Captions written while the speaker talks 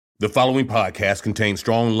The following podcast contains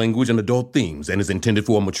strong language and adult themes and is intended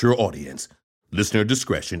for a mature audience. Listener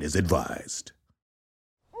discretion is advised.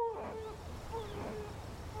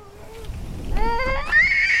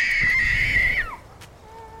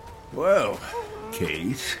 Well,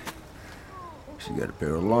 Kate, she got a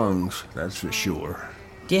pair of lungs, that's for sure.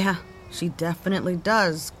 Yeah, she definitely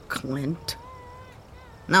does, Clint.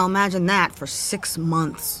 Now imagine that for 6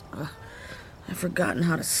 months. I've forgotten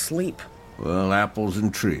how to sleep. Well, apples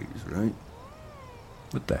and trees, right?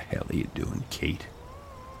 What the hell are you doing, Kate?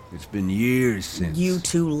 It's been years since... You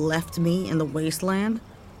two left me in the wasteland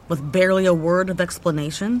with barely a word of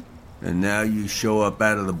explanation? And now you show up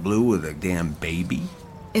out of the blue with a damn baby?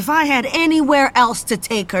 If I had anywhere else to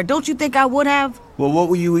take her, don't you think I would have? Well, what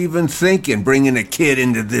were you even thinking, bringing a kid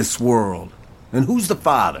into this world? And who's the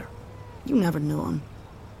father? You never knew him.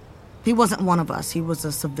 He wasn't one of us. He was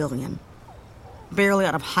a civilian. Barely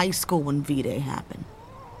out of high school when V-Day happened.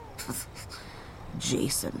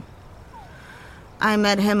 Jason. I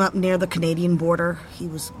met him up near the Canadian border. He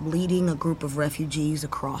was leading a group of refugees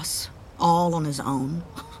across, all on his own.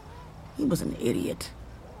 He was an idiot.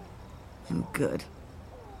 And good.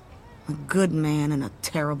 A good man in a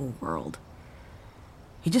terrible world.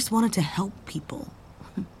 He just wanted to help people.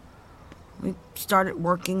 We started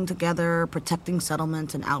working together, protecting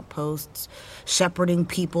settlements and outposts, shepherding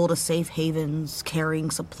people to safe havens, carrying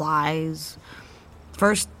supplies.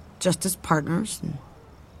 First, just as partners, and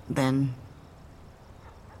then...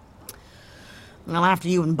 Well, after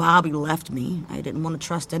you and Bobby left me, I didn't want to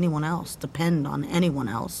trust anyone else, depend on anyone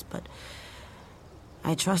else, but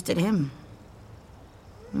I trusted him.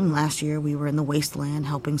 And last year, we were in the wasteland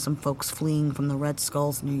helping some folks fleeing from the Red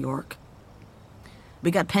Skulls, New York. We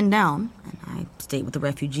got pinned down, and I stayed with the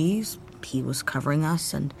refugees. He was covering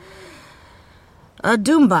us, and a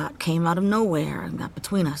doombot came out of nowhere and got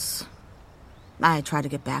between us. I tried to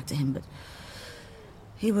get back to him, but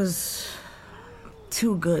he was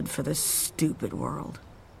too good for this stupid world.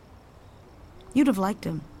 You'd have liked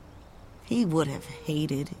him. He would have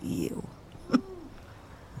hated you.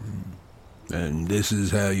 And this is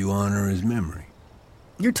how you honor his memory.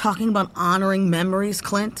 You're talking about honoring memories,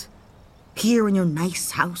 Clint? Here in your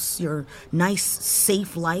nice house, your nice,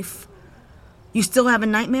 safe life. You still having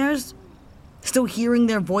nightmares? Still hearing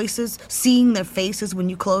their voices, seeing their faces when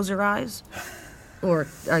you close your eyes? Or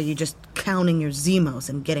are you just counting your Zemos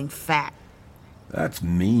and getting fat? That's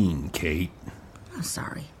mean, Kate. I'm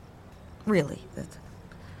sorry. Really.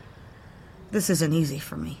 This isn't easy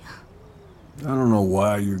for me. I don't know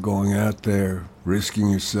why you're going out there, risking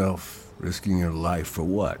yourself, risking your life for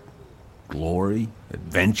what? Glory?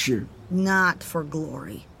 Adventure? Not for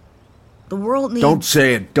glory. The world needs... Don't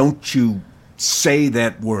say it. Don't you say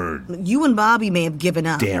that word. You and Bobby may have given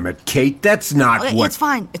up. Damn it, Kate. That's not what... It's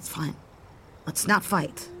fine. It's fine. Let's not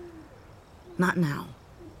fight. Not now.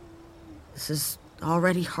 This is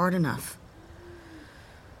already hard enough.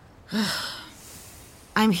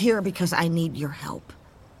 I'm here because I need your help.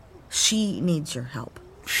 She needs your help.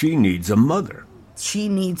 She needs a mother. She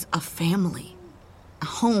needs a family. A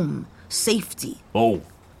home. Safety. Oh,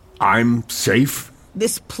 I'm safe?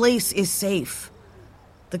 This place is safe.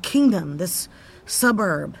 The kingdom, this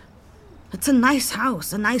suburb. It's a nice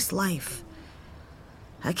house, a nice life.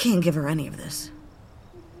 I can't give her any of this.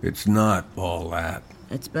 It's not all that.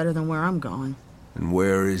 It's better than where I'm going. And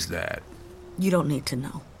where is that? You don't need to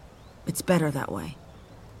know. It's better that way.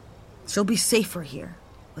 She'll be safer here.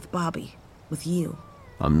 With Bobby. With you.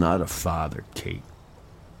 I'm not a father, Kate.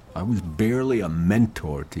 I was barely a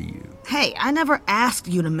mentor to you. Hey, I never asked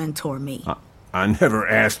you to mentor me. I never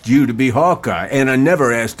asked you to be Hawkeye, and I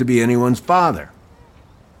never asked to be anyone's father.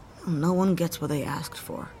 No one gets what they asked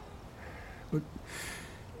for.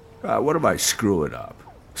 But, what if I screw it up?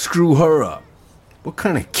 Screw her up? What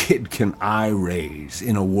kind of kid can I raise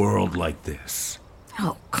in a world like this?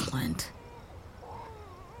 Oh, Clint.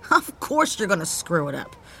 Of course you're gonna screw it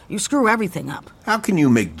up. You screw everything up. How can you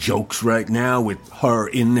make jokes right now with her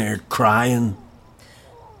in there crying?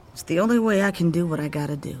 It's the only way I can do what I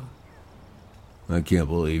gotta do. I can't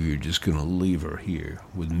believe you're just gonna leave her here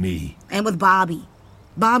with me. And with Bobby.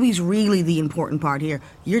 Bobby's really the important part here.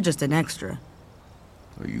 You're just an extra.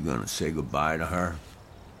 Are you gonna say goodbye to her?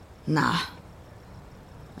 Nah.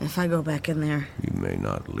 If I go back in there... You may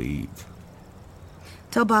not leave.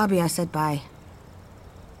 Tell Bobby I said bye.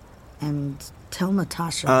 And tell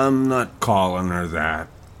Natasha... I'm not calling her that.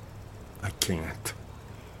 I can't.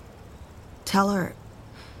 Tell her...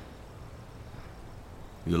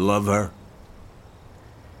 You love her?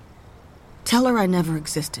 Tell her I never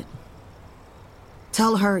existed.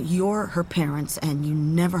 Tell her you're her parents and you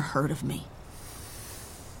never heard of me.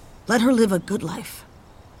 Let her live a good life.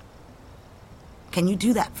 Can you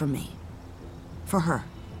do that for me? For her?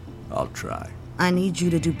 I'll try. I need you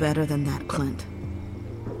to do better than that, Clint.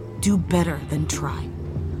 Do better than try.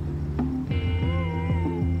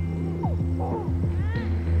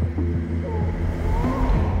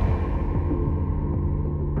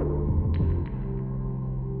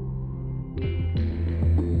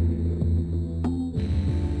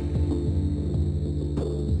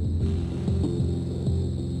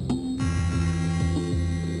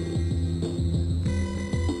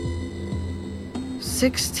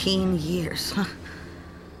 "16 years.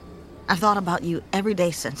 I've thought about you every day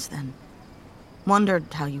since then.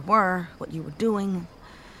 Wondered how you were, what you were doing.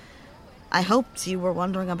 I hoped you were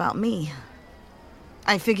wondering about me.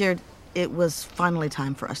 I figured it was finally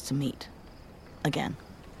time for us to meet. Again."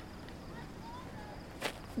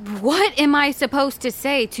 What am I supposed to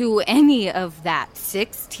say to any of that?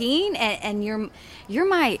 16? And you're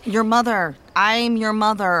my... Your mother. I'm your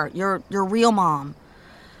mother. Your real mom.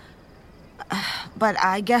 But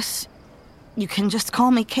I guess you can just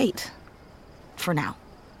call me Kate. For now.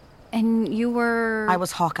 And you were... I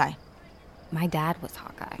was Hawkeye. My dad was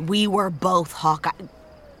Hawkeye. We were both Hawkeye.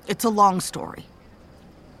 It's a long story.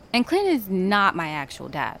 And Clint is not my actual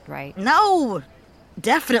dad, right? No!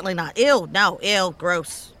 Definitely not. Ew. No. Ew.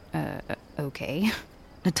 Gross. Okay.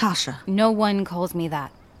 Natasha. No one calls me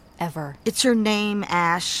that. Ever. It's your name,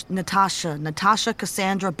 Ash. Natasha. Natasha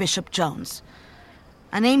Cassandra Bishop Jones.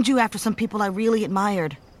 I named you after some people I really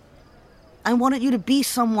admired. I wanted you to be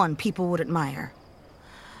someone people would admire.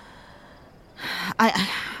 I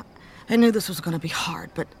knew this was going to be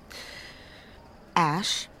hard, but...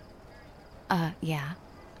 Ash? Yeah?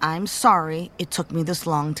 I'm sorry it took me this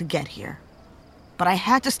long to get here. But I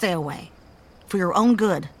had to stay away. For your own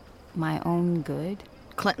good. My own good?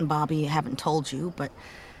 Clint and Bobbi haven't told you, but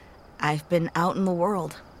I've been out in the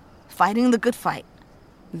world, fighting the good fight.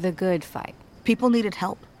 The good fight. People needed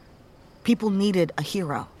help. People needed a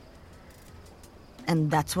hero.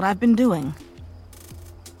 And that's what I've been doing.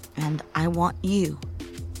 And I want you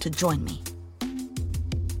to join me.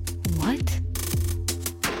 What?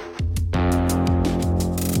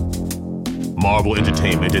 Marvel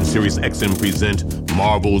Entertainment and Sirius XM present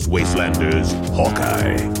Marvel's Wastelanders,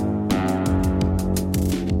 Hawkeye.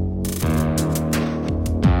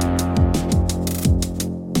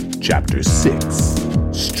 Chapter 6,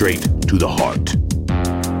 Straight to the Heart.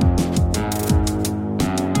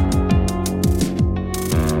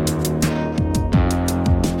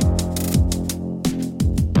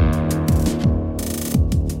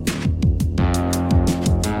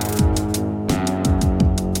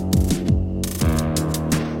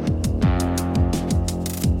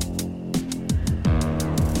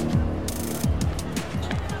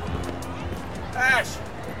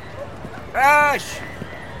 Ash!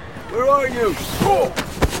 Where are you? Oh.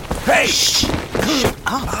 Hey! Shh! Shut up.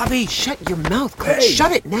 Bobbi! Shut your mouth, Clint. Hey.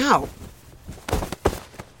 Shut it now.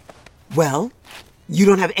 Well, you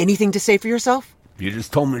don't have anything to say for yourself? You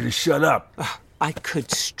just told me to shut up. I could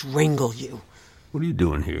strangle you. What are you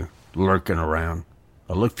doing here? Lurking around.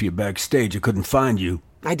 I looked for you backstage. I couldn't find you.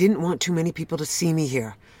 I didn't want too many people to see me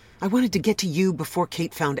here. I wanted to get to you before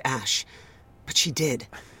Kate found Ash. But she did.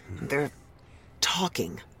 They're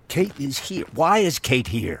talking. Kate is here. Why is Kate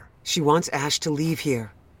here? She wants Ash to leave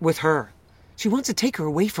here. With her. She wants to take her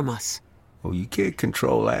away from us. Well, you can't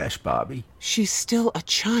control Ash, Bobbi. She's still a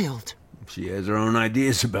child. She has her own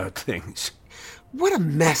ideas about things. What a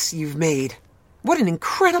mess you've made. What an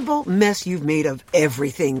incredible mess you've made of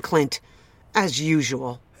everything, Clint. As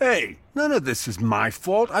usual. Hey, none of this is my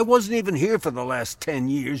fault. I wasn't even here for the last 10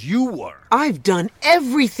 years. You were. I've done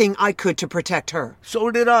everything I could to protect her.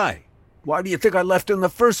 So did I. Why do you think I left in the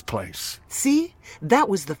first place? See? That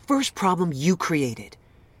was the first problem you created.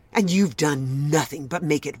 And you've done nothing but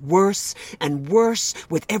make it worse and worse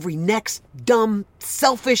with every next dumb,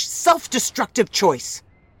 selfish, self-destructive choice.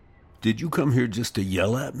 Did you come here just to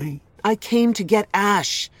yell at me? I came to get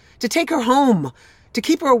Ash, to take her home, to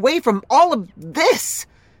keep her away from all of this,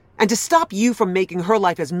 and to stop you from making her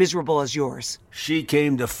life as miserable as yours. She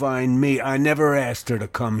came to find me. I never asked her to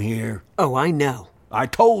come here. Oh, I know. I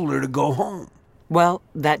told her to go home. Well,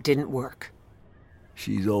 that didn't work.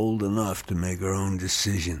 She's old enough to make her own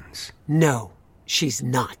decisions. No, she's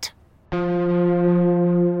not.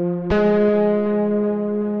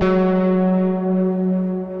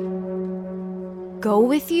 Go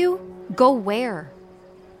with you? Go where?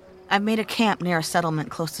 I've made a camp near a settlement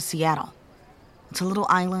close to Seattle. It's a little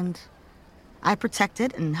island. I protect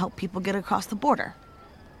it and help people get across the border.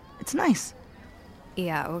 It's nice.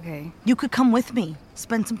 Yeah, okay. You could come with me,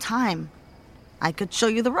 spend some time. I could show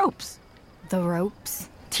you the ropes. The ropes?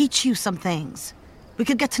 Teach you some things. We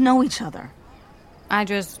could get to know each other. I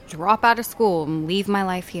just drop out of school and leave my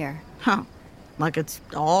life here. Huh. Like it's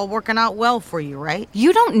all working out well for you, right?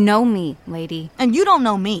 You don't know me, lady. And you don't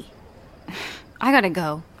know me. I gotta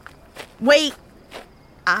go. Wait.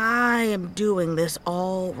 I am doing this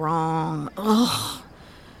all wrong. Ugh.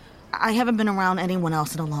 I haven't been around anyone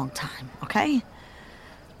else in a long time, okay?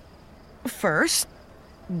 First,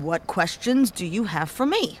 what questions do you have for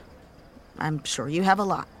me? I'm sure you have a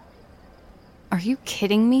lot. Are you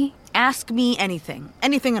kidding me? Ask me anything.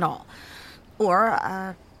 Anything at all.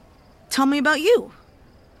 Or, tell me about you.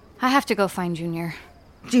 I have to go find Junior.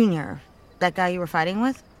 Junior, that guy you were fighting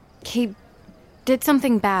with? He did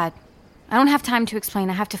something bad. I don't have time to explain.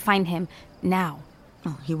 I have to find him now.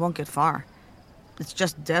 Oh, he won't get far. It's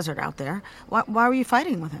just desert out there. Why were you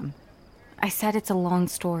fighting with him? I said it's a long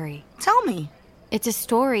story. Tell me. It's a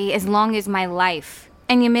story as long as my life.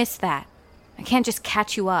 And you missed that. I can't just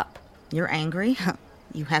catch you up. You're angry?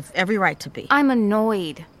 You have every right to be. I'm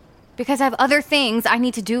annoyed. Because I have other things I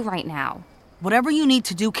need to do right now. Whatever you need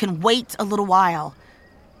to do can wait a little while.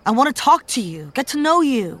 I want to talk to you, get to know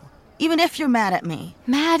you, even if you're mad at me.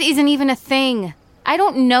 Mad isn't even a thing. I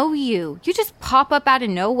don't know you. You just pop up out of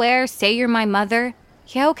nowhere, say you're my mother.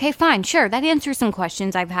 Yeah, okay, fine, sure, that answers some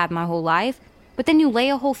questions I've had my whole life. But then you lay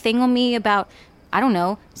a whole thing on me about, I don't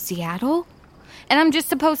know, Seattle? And I'm just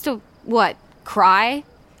supposed to, what, cry?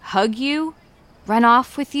 Hug you? Run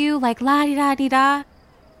off with you like la-di-da-di-da?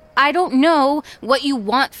 I don't know what you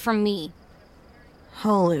want from me.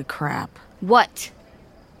 Holy crap. What?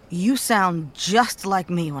 You sound just like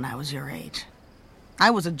me when I was your age. I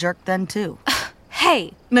was a jerk then, too.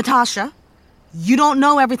 Hey! Natasha, you don't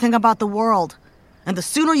know everything about the world. And the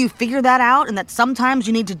sooner you figure that out and that sometimes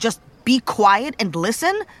you need to just be quiet and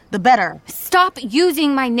listen, the better. Stop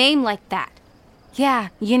using my name like that. Yeah,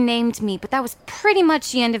 you named me, but that was pretty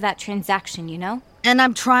much the end of that transaction, you know? And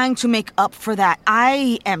I'm trying to make up for that.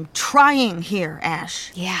 I am trying here,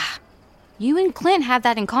 Ash. Yeah. You and Clint have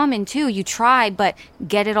that in common, too. You tried, but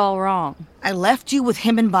get it all wrong. I left you with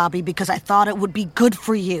him and Bobby because I thought it would be good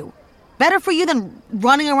for you. Better for you than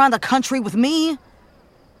running around the country with me.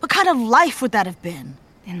 What kind of life would that have been?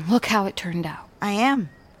 And look how it turned out. I am.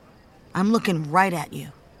 I'm looking right at you.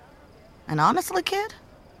 And honestly, kid,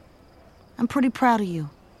 I'm pretty proud of you.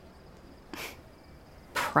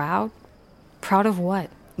 Proud? Proud of what?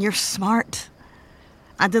 You're smart.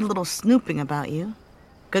 I did a little snooping about you.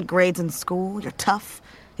 Good grades in school, you're tough,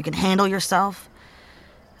 you can handle yourself.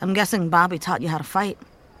 I'm guessing Bobby taught you how to fight.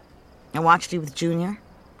 I watched you with Junior.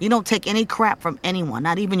 You don't take any crap from anyone,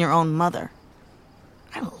 not even your own mother.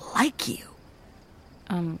 I like you.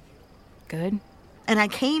 Good? And I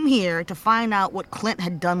came here to find out what Clint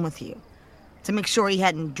had done with you. To make sure he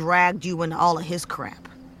hadn't dragged you into all of his crap.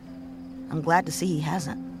 I'm glad to see he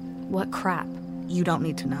hasn't. What crap? You don't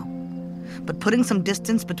need to know. But putting some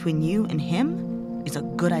distance between you and him is a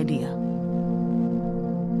good idea.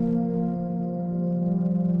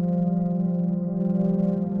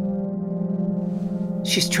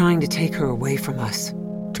 She's trying to take her away from us.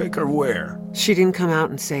 Take her where? She didn't come out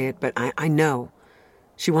and say it, but I know.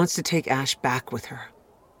 She wants to take Ash back with her.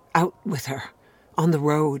 Out with her. On the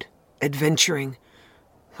road. Adventuring.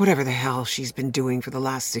 Whatever the hell she's been doing for the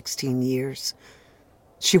last 16 years.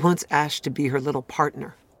 She wants Ash to be her little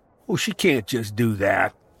partner. Well, she can't just do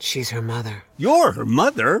that. She's her mother. You're her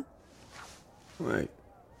mother? Wait.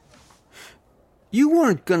 You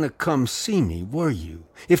weren't gonna come see me, were you?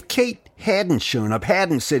 If Kate hadn't shown up,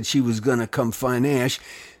 hadn't said she was gonna come find Ash,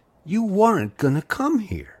 you weren't gonna come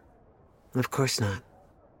here. Of course not.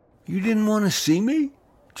 You didn't want to see me?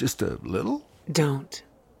 Just a little? Don't.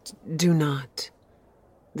 Do not.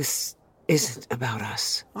 This isn't about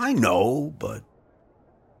us. I know, but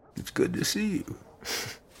it's good to see you.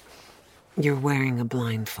 You're wearing a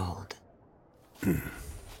blindfold.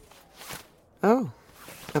 Oh,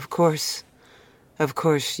 of course. Of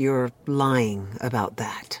course you're lying about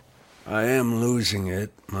that. I am losing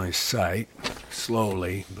it, my sight,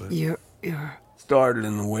 slowly, but... You're... Started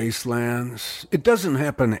in the wastelands. It doesn't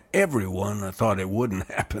happen to everyone. I thought it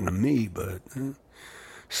wouldn't happen to me, but...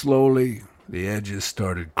 Slowly, the edges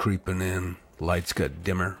started creeping in. Lights got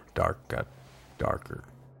dimmer, dark got darker.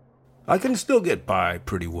 I can still get by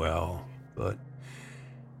pretty well, but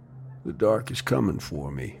the dark is coming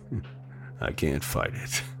for me. I can't fight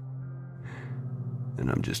it. And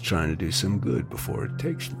I'm just trying to do some good before it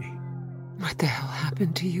takes me. What the hell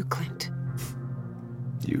happened to you, Clint?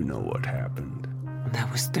 You know what happened.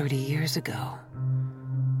 That was 30 years ago.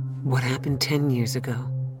 What happened 10 years ago?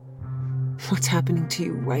 What's happening to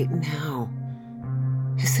you right now?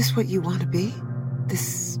 Is this what you want to be?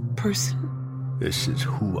 This person? This is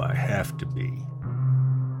who I have to be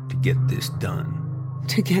to get this done.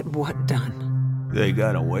 To get what done? They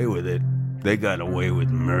got away with it. They got away with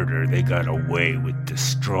murder. They got away with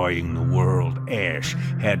destroying the world. Ash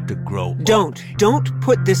had to grow up. Don't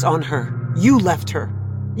put this on her. You left her.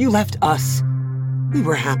 You left us. We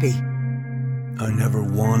were happy. I never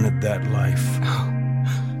wanted that life.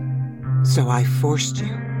 Oh. So I forced you.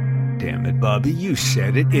 Damn it, Bobby, you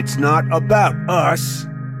said it. It's not about us.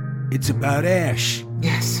 It's about Ash.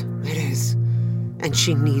 Yes, it is. And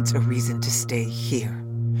she needs a reason to stay here.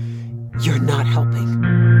 You're not helping.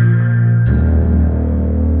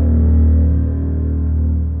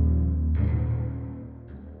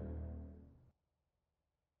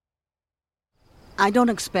 I don't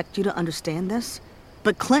expect you to understand this,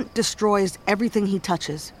 but Clint destroys everything he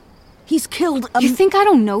touches. He's killed You think I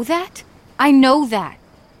don't know that? I know that.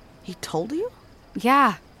 He told you?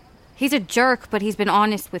 Yeah. He's a jerk, but he's been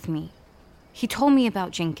honest with me. He told me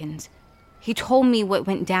about Jenkins. He told me what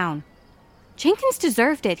went down. Jenkins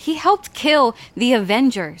deserved it. He helped kill the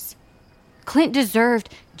Avengers. Clint deserved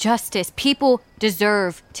justice. People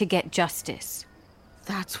deserve to get justice.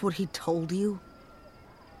 That's what he told you?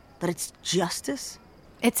 That it's justice?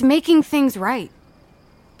 It's making things right.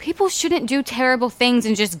 People shouldn't do terrible things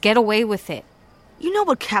and just get away with it. You know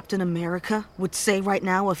what Captain America would say right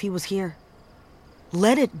now if he was here?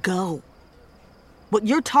 Let it go. What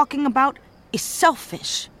you're talking about is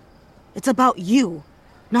selfish. It's about you,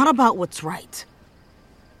 not about what's right.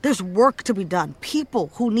 There's work to be done,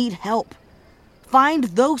 people who need help. Find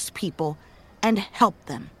those people and help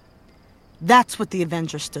them. That's what the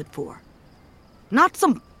Avengers stood for. Not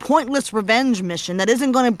some pointless revenge mission that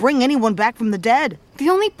isn't going to bring anyone back from the dead. The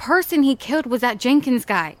only person he killed was that Jenkins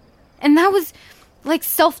guy. And that was, like,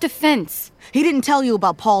 self-defense. He didn't tell you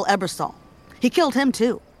about Paul Ebersol. He killed him,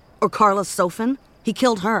 too. Or Carla Sofin. He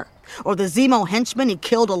killed her. Or the Zemo henchman he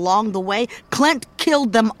killed along the way. Clint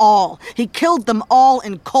killed them all. He killed them all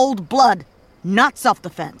in cold blood. Not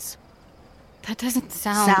self-defense. That doesn't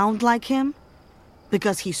sound like him?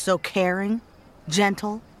 Because he's so caring,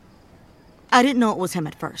 gentle. I didn't know it was him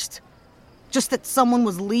at first. Just that someone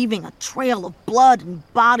was leaving a trail of blood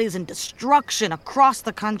and bodies and destruction across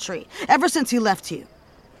the country ever since he left you.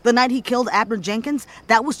 The night he killed Abner Jenkins,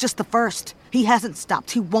 that was just the first. He hasn't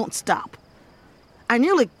stopped. He won't stop. I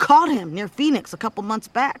nearly caught him near Phoenix a couple months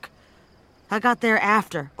back. I got there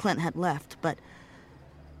after Clint had left, but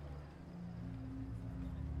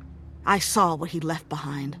I saw what he left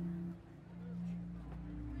behind.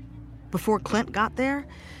 Before Clint got there,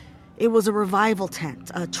 it was a revival tent,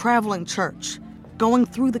 a traveling church, going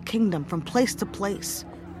through the kingdom from place to place,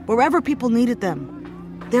 wherever people needed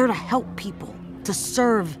them, there to help people, to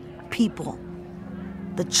serve people.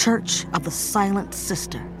 The Church of the Silent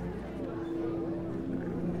Sister.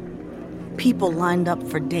 People lined up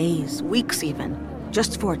for days, weeks even,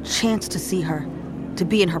 just for a chance to see her, to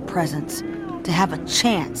be in her presence, to have a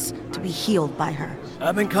chance to be healed by her.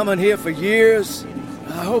 I've been coming here for years.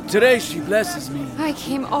 I hope today she blesses me. I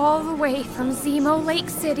came all the way from Zemo Lake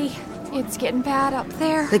City. It's getting bad up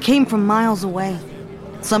there. They came from miles away.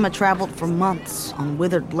 Some had traveled for months, on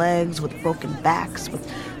withered legs, with broken backs,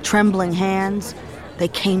 with trembling hands. They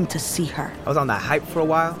came to see her. I was on that hype for a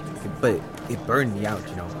while, but it burned me out,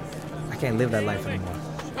 you know. I can't live that life anymore.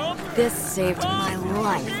 This saved my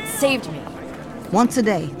life. It saved me. Once a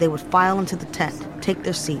day, they would file into the tent, take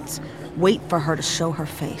their seats, wait for her to show her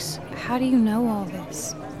face. How do you know all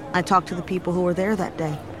this? I talked to the people who were there that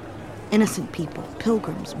day. Innocent people,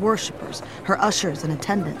 pilgrims, worshippers, her ushers and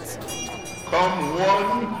attendants. Come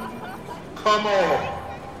one, come all.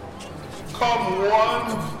 Come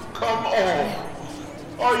one, come all.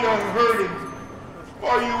 Are you hurting?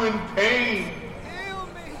 Are you in pain?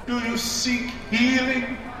 Do you seek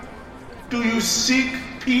healing? Do you seek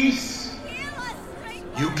peace?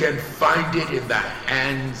 You can find it in the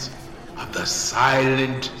hands of the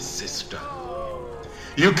Silent Sister.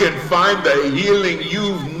 You can find the healing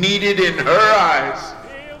you've needed in her eyes.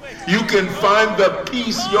 You can find the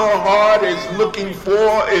peace your heart is looking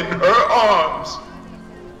for in her arms.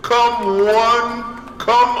 Come one,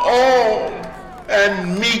 come all,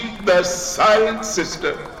 and meet the Silent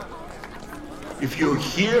Sister. If you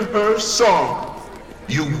hear her song,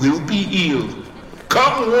 you will be healed.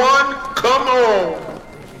 Come one, come all.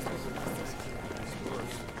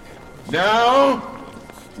 Now,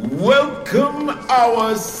 welcome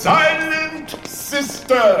our Silent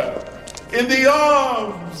Sister in the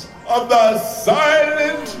arms of the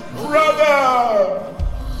Silent Brother.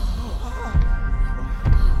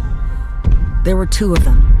 There were two of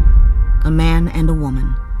them, a man and a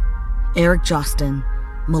woman. Eric Jostin,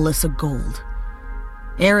 Melissa Gold.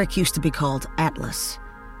 Eric used to be called Atlas.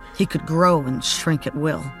 He could grow and shrink at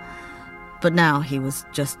will. But now he was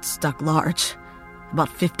just stuck large, about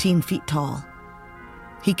 15 feet tall.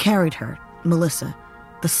 He carried her, Melissa,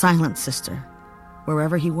 the silent sister,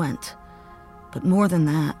 wherever he went. But more than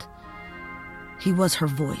that, he was her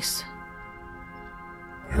voice.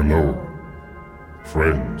 Hello,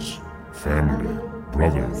 friends, family,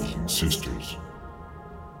 brothers and sisters.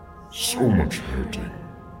 So much hurting,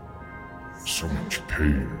 so much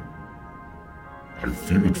pain. I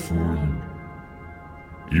feel it for you.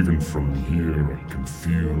 Even from here, I can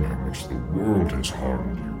feel how much the world has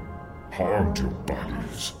harmed you, harmed your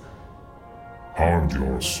bodies, harmed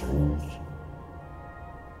your souls.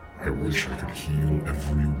 I wish I could heal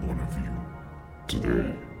every one of you.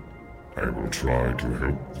 Today, I will try to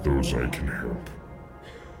help those I can help.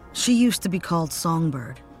 She used to be called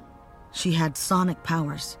Songbird. She had sonic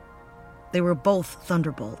powers. They were both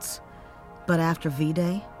thunderbolts. But after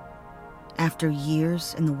V-Day, after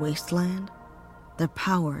years in the wasteland, their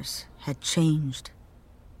powers had changed.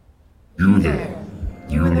 You there,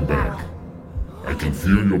 you in the back. I can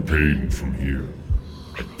feel your pain from here.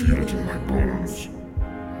 I feel it in my bones.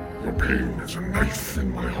 Your pain is a knife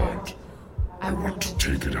in my heart. I want to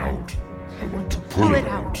take it out. I want to pull it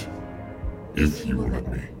out. If you will let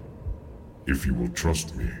me. If you will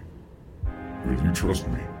trust me. Will you trust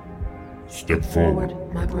me? Step forward,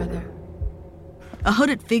 my brother. A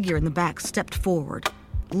hooded figure in the back stepped forward,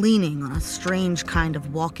 leaning on a strange kind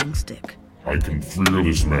of walking stick. I can feel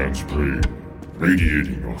this man's pain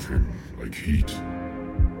radiating off him like heat.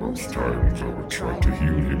 Most times I would try to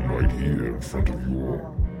heal him right here in front of you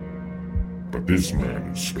all. But this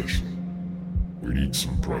man is special. We need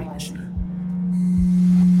some privacy.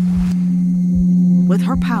 With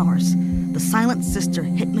her powers, the Silent Sister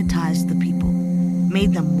hypnotized the people,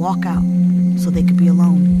 made them walk out so they could be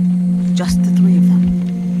alone. Just the three of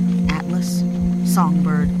them. Atlas,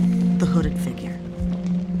 Songbird, the hooded figure.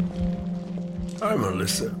 Hi,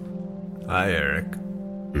 Melissa. Hi, Eric.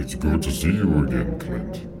 It's good to see you again,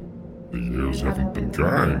 Clint. The years haven't been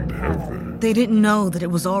kind, have they? They didn't know that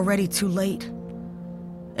it was already too late.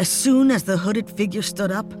 As soon as the hooded figure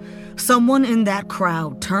stood up, someone in that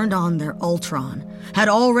crowd turned on their Ultron, had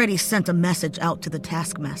already sent a message out to the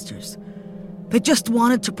Taskmasters. They just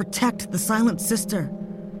wanted to protect the Silent Sister.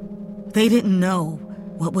 They didn't know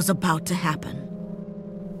what was about to happen.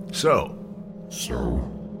 So,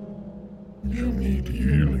 you need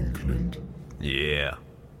healing, Clint. Yeah,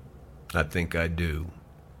 I think I do.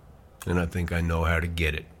 And I think I know how to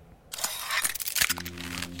get it.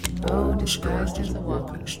 Bow disguised as a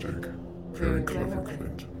walking stick. Very clever,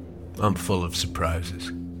 Clint. I'm full of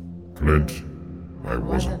surprises. Clint, I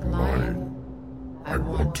wasn't lying. I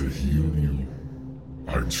want to heal you.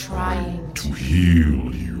 I'm trying to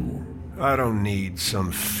heal you. I don't need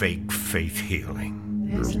some fake faith healing.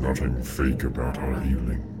 There's nothing fake about our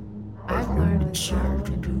healing. I've learned that sound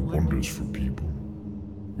can do wonders for people.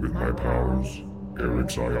 With my powers,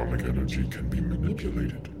 Eric's ionic energy can be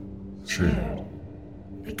manipulated, shared.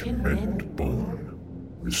 It can mend bone,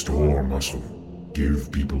 restore muscle,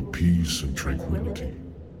 give people peace and tranquility.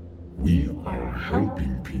 We are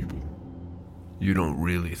helping people. You don't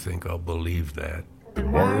really think I'll believe that?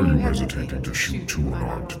 Then why are you hesitating to shoot two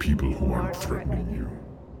unarmed people who aren't threatening you?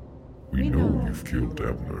 We know you've killed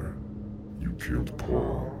Abner. You killed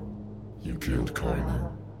Paul. You killed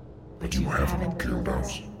Connor. But you haven't killed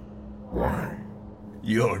us. Why?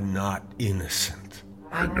 You're not innocent.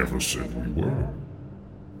 I never said we were.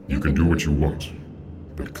 You can do what you want.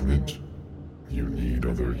 But Clint, you need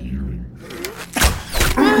other healing.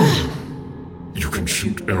 You can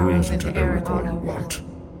shoot arrows into Eric all you want.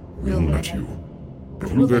 We'll let you.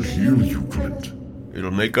 But will that heal you, Clint?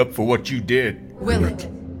 It'll make up for what you did. Will it?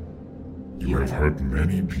 You have hurt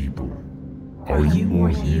many people. Are you more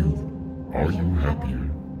healed? Are you happier?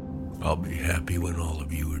 I'll be happy when all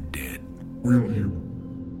of you are dead. Will you?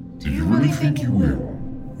 Do you really think you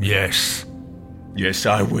will? Yes. Yes,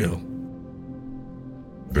 I will.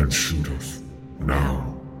 Then shoot us.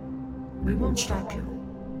 Now. We won't stop you.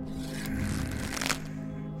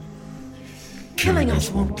 Killing us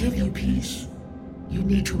won't give you peace. You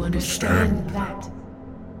need to understand that.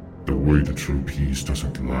 The way to true peace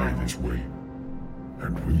doesn't lie this way.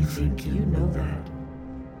 And we think you know that.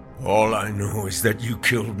 All I know is that you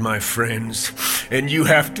killed my friends, and you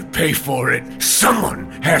have to pay for it.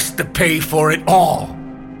 Someone has to pay for it all.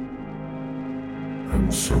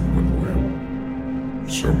 And someone will.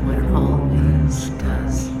 Someone always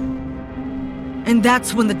does. And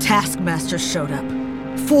that's when the Taskmasters showed up.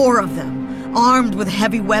 4 of them, armed with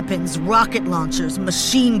heavy weapons, rocket launchers,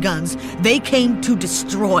 machine guns. They came to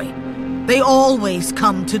destroy. They always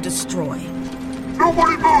come to destroy.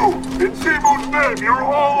 Nobody move! In Zemo's name, you're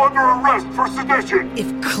all under arrest for sedition!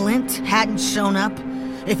 If Clint hadn't shown up,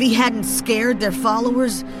 if he hadn't scared their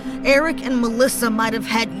followers, Eric and Melissa might have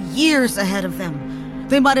had years ahead of them.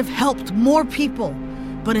 They might have helped more people.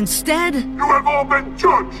 But instead... You have all been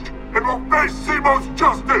judged and will face Zemo's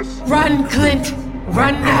justice! Run, Clint!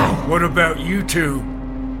 Run now! What about you two?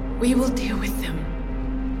 We will deal with them.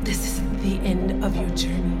 This isn't the end of your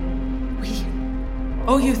journey. We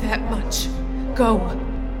owe you that much. Go.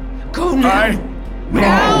 Go now!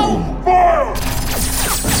 Now! Fire!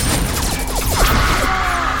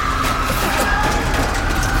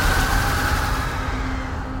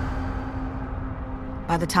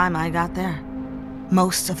 By the time I got there,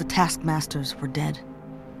 most of the taskmasters were dead.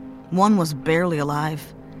 One was barely alive.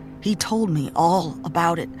 He told me all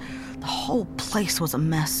about it. The whole place was a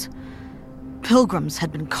mess. Pilgrims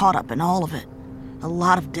had been caught up in all of it. A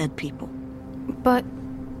lot of dead people. But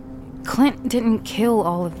Clint didn't kill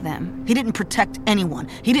all of them. He didn't protect anyone.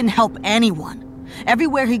 He didn't help anyone.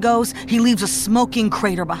 Everywhere he goes, he leaves a smoking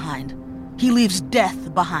crater behind. He leaves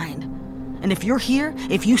death behind. And if you're here,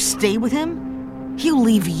 if you stay with him, he'll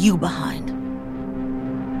leave you behind.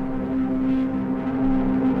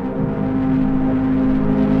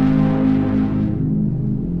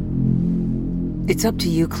 It's up to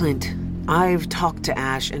you, Clint. I've talked to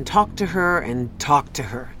Ash and talked to her and talked to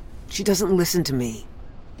her. She doesn't listen to me.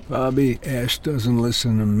 Bobby, Ash doesn't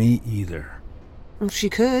listen to me either. Well, she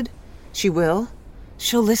could. She will.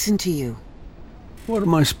 She'll listen to you. What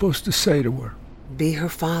am I supposed to say to her? Be her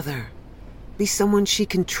father. Be someone she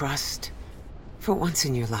can trust. For once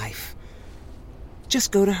in your life.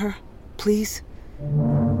 Just go to her, please.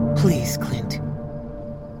 Please, Clint.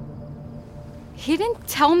 He didn't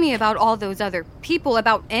tell me about all those other people,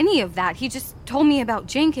 about any of that. He just told me about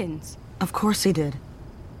Jenkins. Of course he did.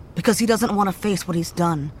 Because he doesn't want to face what he's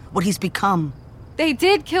done, what he's become. They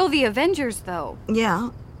did kill the Avengers, though. Yeah,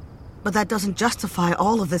 but that doesn't justify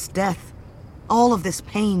all of this death, all of this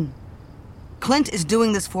pain. Clint is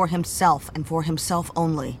doing this for himself and for himself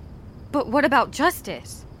only. But what about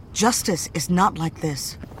justice? Justice is not like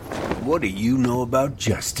this. What do you know about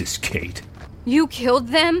justice, Kate? You killed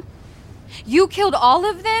them? You killed all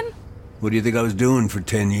of them? What do you think I was doing for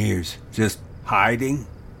 10 years? Just hiding?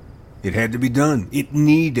 It had to be done. It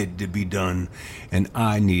needed to be done. And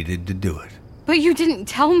I needed to do it. But you didn't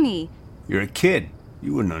tell me. You're a kid.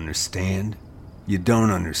 You wouldn't understand. You don't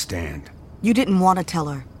understand. You didn't want to tell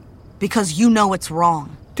her. Because you know it's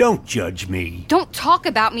wrong. Don't judge me. Don't talk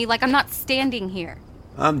about me like I'm not standing here.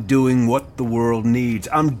 I'm doing what the world needs.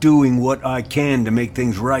 I'm doing what I can to make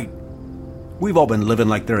things right. We've all been living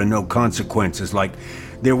like there are no consequences, like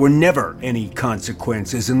there were never any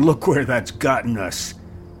consequences, and look where that's gotten us.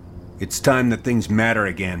 It's time that things matter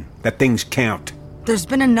again, that things count. There's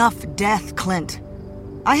been enough death, Clint.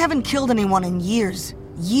 I haven't killed anyone in years.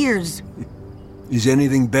 Years. Is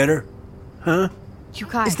anything better? Huh? You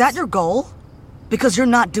guys... Is that your goal? Because you're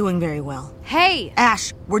not doing very well. Hey!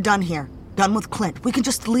 Ash, we're done here. Done with Clint. We can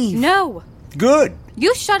just leave. No! Good!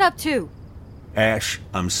 You shut up, too. Ash,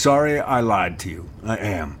 I'm sorry I lied to you. I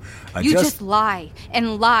am. You just lie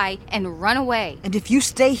and run away. And if you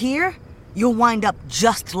stay here, you'll wind up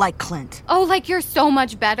just like Clint. Oh, like you're so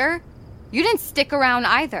much better? You didn't stick around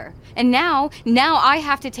either. And now I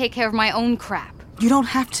have to take care of my own crap. You don't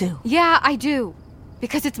have to. Yeah, I do.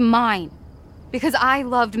 Because it's mine. Because I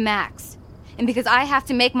loved Max. And because I have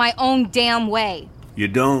to make my own damn way. You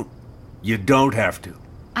don't have to.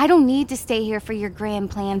 I don't need to stay here for your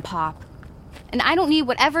grand plan, Pop. And I don't need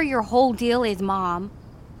whatever your whole deal is, Mom.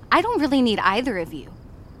 I don't really need either of you.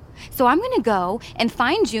 So I'm gonna go and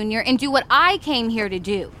find Junior and do what I came here to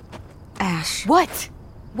do. Ash. What?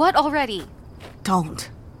 What already? Don't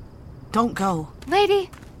go. Lady,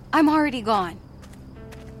 I'm already gone.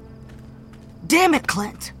 Damn it,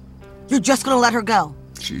 Clint. You're just gonna let her go.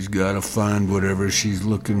 She's gotta find whatever she's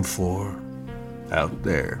looking for out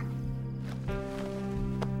there.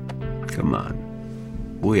 Come on.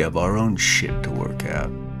 We have our own shit to work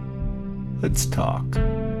out. Let's talk.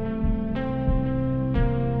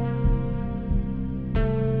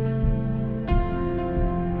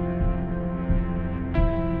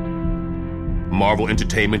 Marvel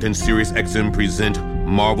Entertainment and SiriusXM present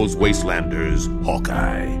Marvel's Wastelanders,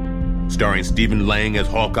 Hawkeye. Starring Stephen Lang as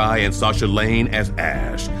Hawkeye and Sasha Lane as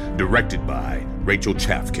Ash. Directed by Rachel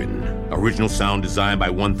Chavkin. Original sound designed by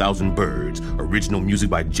 1000 Birds. Original music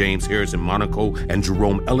by James Harrison Monaco and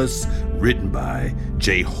Jerome Ellis. Written by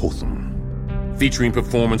J. Holtham. Featuring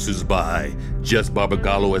performances by Jess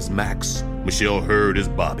Barbagallo as Max, Michelle Hurd as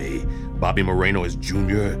Bobbi, Bobby Moreno as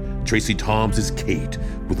Junior, Tracie Thoms as Kate,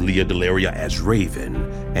 with Lea DeLaria as Raven,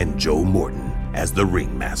 and Joe Morton as the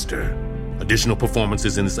Ringmaster. Additional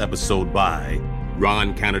performances in this episode by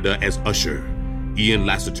Ron Canada as Usher, Ian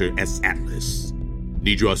Lasseter as Atlas,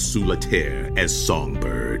 Nidra Sulater as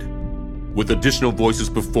Songbird, with additional voices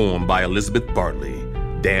performed by Elizabeth Bartley,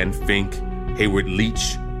 Dan Fink, Hayward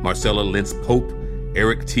Leach, Marcella Lentz-Pope,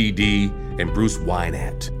 Eric T.D., and Bruce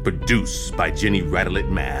Wynant. Produced by Jenny Radelet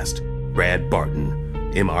Mast, Brad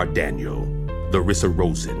Barton, M.R. Daniel, Larissa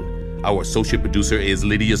Rosen. Our associate producer is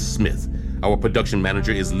Lydia Smith. Our production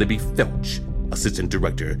manager is Libby Felch. Assistant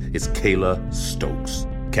director is Kayla Stokes.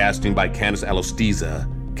 Casting by Candace Alosteza.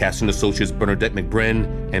 Casting associates Bernadette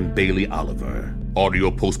McBren and Bailey Oliver. Audio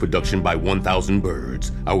post-production by 1000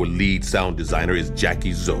 Birds. Our lead sound designer is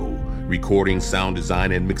Jackie Zoe. Recording, sound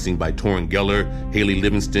design, and mixing by Torrin Geller, Haley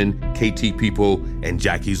Livingston, KT People, and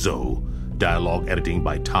Jackie Zoe. Dialogue editing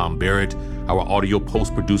by Tom Barrett. Our audio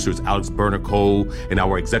post-producer is Alex Berner-Cole, and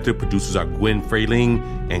our executive producers are Gwen Frayling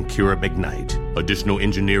and Kira McKnight. Additional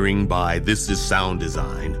engineering by This Is Sound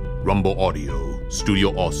Design, Rumble Audio,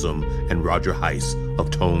 Studio Awesome, and Roger Heiss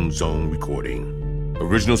of Tone Zone Recording.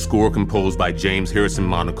 Original score composed by James Harrison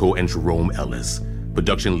Monaco and Jerome Ellis.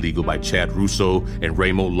 Production legal by Chad Russo and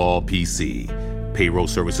Ramo Law PC. Payroll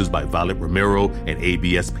services by Violet Romero and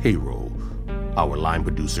ABS Payroll. Our line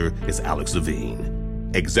producer is Alex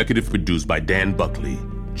Levine. Executive produced by Dan Buckley,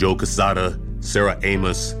 Joe Casada, Sarah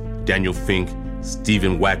Amos, Daniel Fink,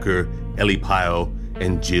 Stephen Wacker, Ellie Pyle,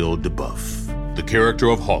 and Jill DeBuff. The character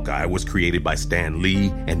of Hawkeye was created by Stan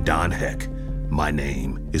Lee and Don Heck. My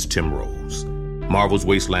name is Tim Rose. Marvel's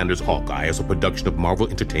Wastelanders Hawkeye is a production of Marvel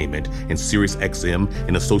Entertainment and SiriusXM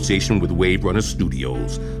in association with Wave Runner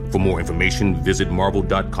Studios. For more information, visit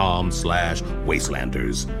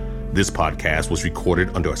marvel.com/wastelanders. This podcast was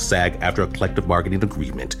recorded under a SAG-AFTRA collective bargaining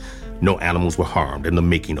agreement. No animals were harmed in the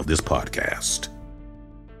making of this podcast.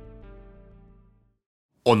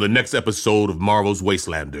 On the next episode of Marvel's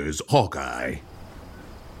Wastelanders, Hawkeye.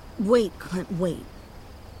 Wait, Clint, wait.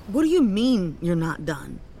 What do you mean you're not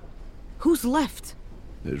done? Who's left?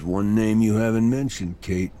 There's one name you haven't mentioned,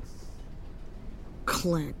 Kate.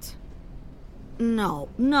 Clint. No.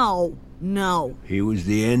 He was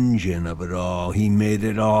the engine of it all. He made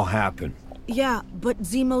it all happen. Yeah, but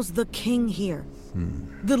Zemo's the king here.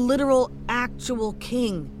 The literal, actual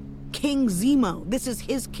king. King Zemo. This is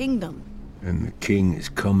his kingdom. And the king is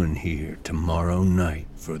coming here tomorrow night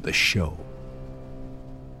for the show.